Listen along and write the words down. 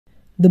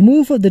The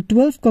move of the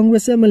 12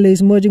 Congress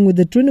MLAs merging with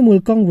the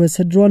Trinamool Congress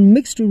had drawn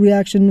mixed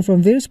reaction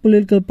from various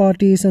political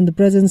parties and the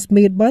presence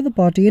made by the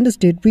party in the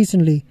state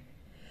recently.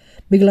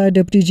 Meghalaya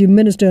Deputy Chief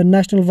Minister and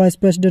National Vice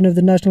President of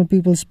the National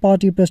People's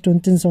Party, Preston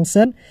Tinsong,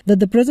 said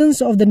that the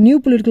presence of the new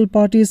political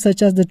parties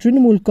such as the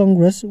Trinamool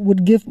Congress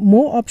would give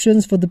more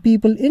options for the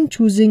people in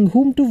choosing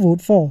whom to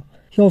vote for.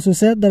 He also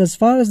said that as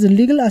far as the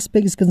legal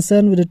aspect is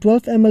concerned with the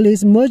 12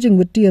 MLAs merging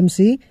with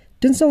TMC,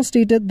 Tinsong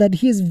stated that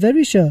he is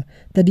very sure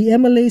that the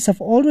MLAs have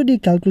already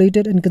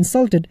calculated and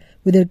consulted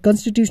with their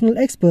constitutional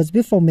experts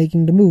before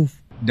making the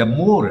move. The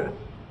more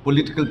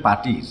political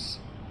parties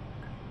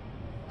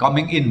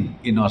coming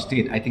in our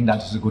state, I think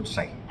that is a good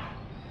sign.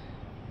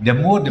 The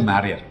more the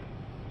merrier.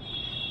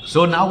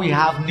 So now we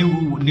have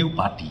new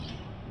party,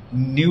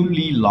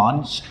 newly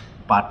launched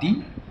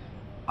party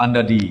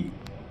under the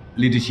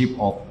leadership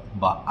of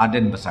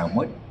Aden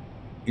Basayomot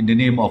in the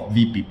name of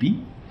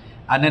VPP.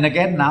 And then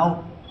again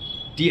now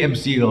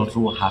TMC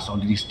also has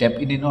already stepped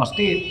in our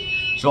state.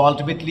 So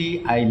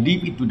ultimately, I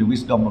leave it to the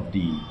wisdom of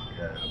the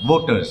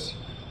voters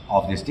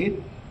of the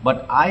state.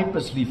 But I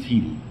personally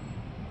feel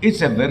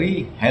it's a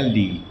very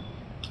healthy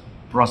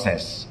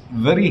process,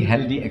 very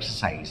healthy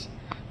exercise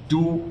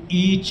to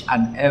each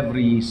and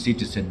every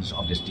citizens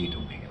of the state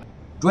of Meghalaya.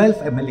 12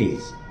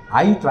 MLAs,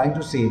 are you trying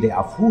to say they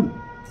are full?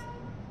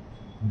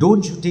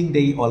 Don't you think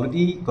they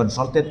already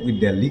consulted with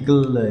their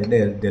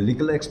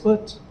legal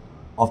experts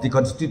of the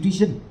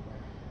constitution?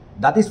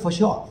 That is for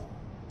sure.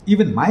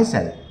 Even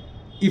myself,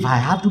 if I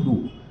have to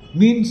do,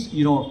 means,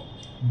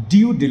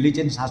 due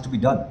diligence has to be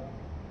done.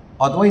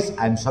 Otherwise,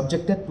 I am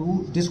subjected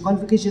to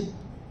disqualification.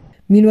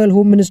 Meanwhile,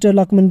 Home Minister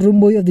Lakman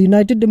Rumboy of the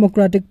United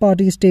Democratic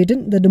Party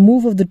stated that the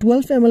move of the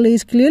 12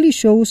 MLAs clearly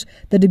shows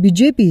that the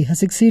BJP has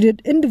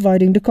succeeded in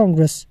dividing the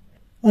Congress.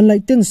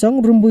 Unlike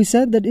Tinsong, Rumboy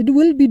said that it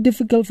will be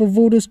difficult for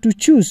voters to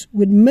choose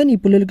with many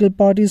political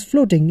parties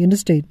floating in the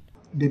state.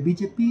 The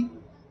BJP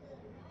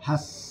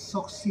has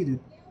succeeded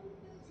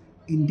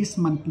in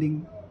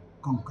dismantling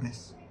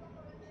Congress.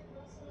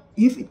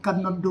 If it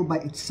cannot do by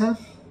itself,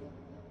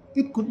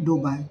 it could do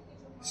by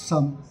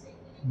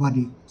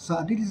somebody.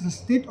 So this is the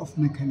state of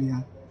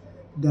Meghalaya.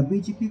 The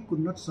BJP could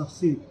not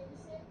succeed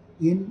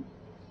in,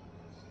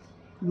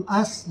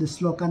 as the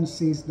slogan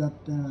says, that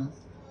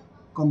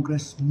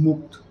Congress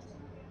moved.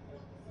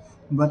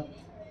 But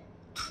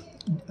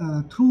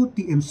through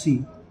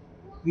TMC,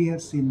 we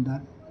have seen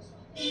that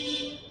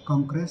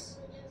Congress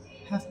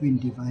have been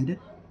divided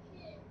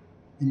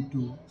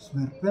into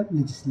where 12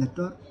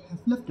 legislators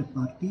have left the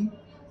party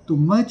to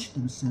merge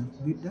themselves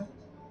with the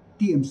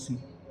TMC.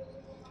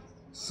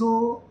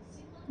 So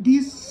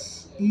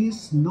this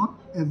is not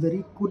a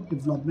very good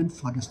development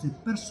for the state.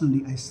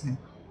 Personally, I say.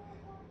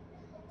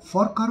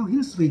 For Karo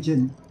Hills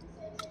region,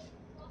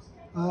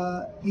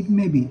 it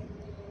may be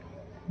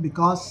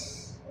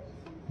because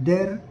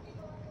there,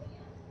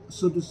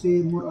 so to say,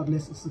 more or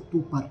less is a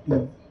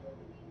two-party,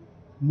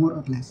 more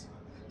or less.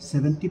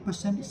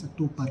 70% is a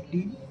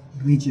two-party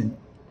region.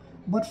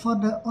 But for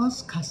the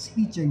us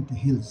Khasi Jainti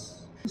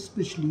Hills,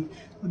 especially,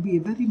 will be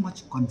very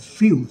much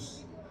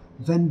confused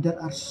when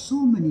there are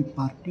so many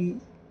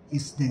parties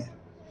is there.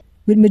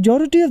 With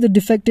majority of the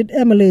defected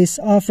MLAs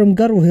are from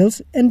Garo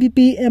Hills,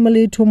 NPP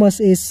MLA Thomas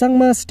A.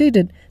 Sangma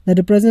stated that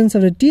the presence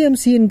of the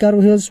TMC in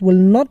Garo Hills will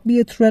not be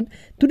a threat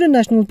to the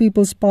National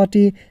People's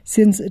Party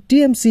since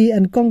TMC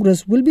and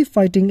Congress will be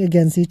fighting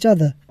against each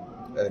other.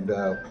 And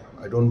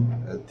I don't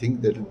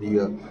think that will be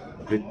a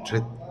great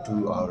threat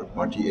to our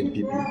party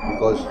NPP,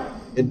 because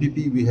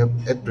NPP we have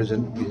at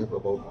present we have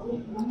about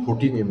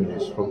 14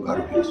 MLAs from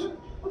Garo Hills.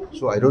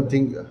 So I don't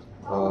think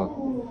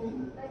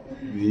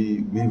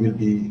we will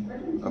be,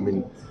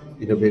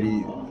 in a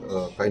very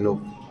kind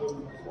of,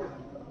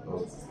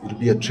 it will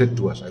be a threat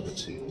to us, I would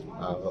say.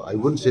 I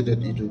wouldn't say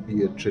that it will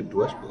be a threat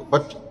to us,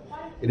 but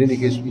in any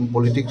case, in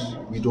politics,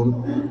 we do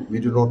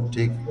not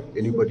take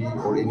anybody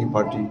or any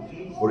party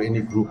or any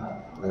group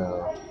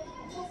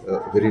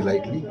very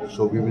lightly.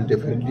 So we will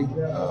definitely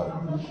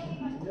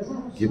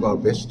give our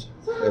best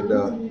and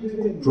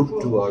prove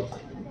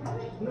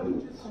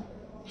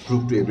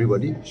to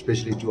everybody,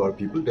 especially to our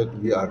people, that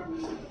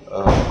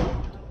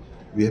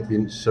we have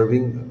been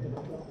serving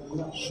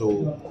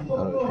so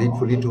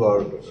faithfully to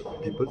our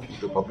people,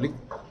 to the public,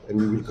 and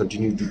we will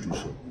continue to do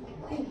so.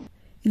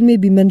 It may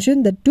be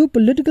mentioned that two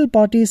political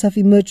parties have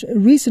emerged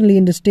recently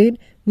in the state,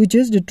 which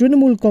is the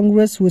Trinamool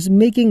Congress, who is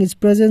making its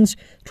presence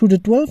through the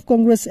 12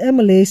 Congress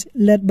MLAs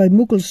led by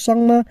Mukul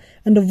Sangma,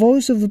 and the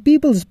Voice of the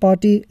People's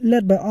Party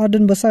led by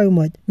Aden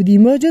Basayomot. With the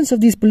emergence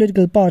of these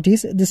political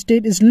parties, the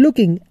state is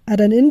looking at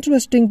an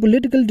interesting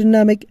political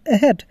dynamic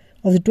ahead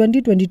of the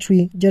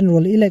 2023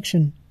 general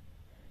election.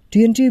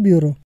 TNT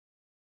Bureau.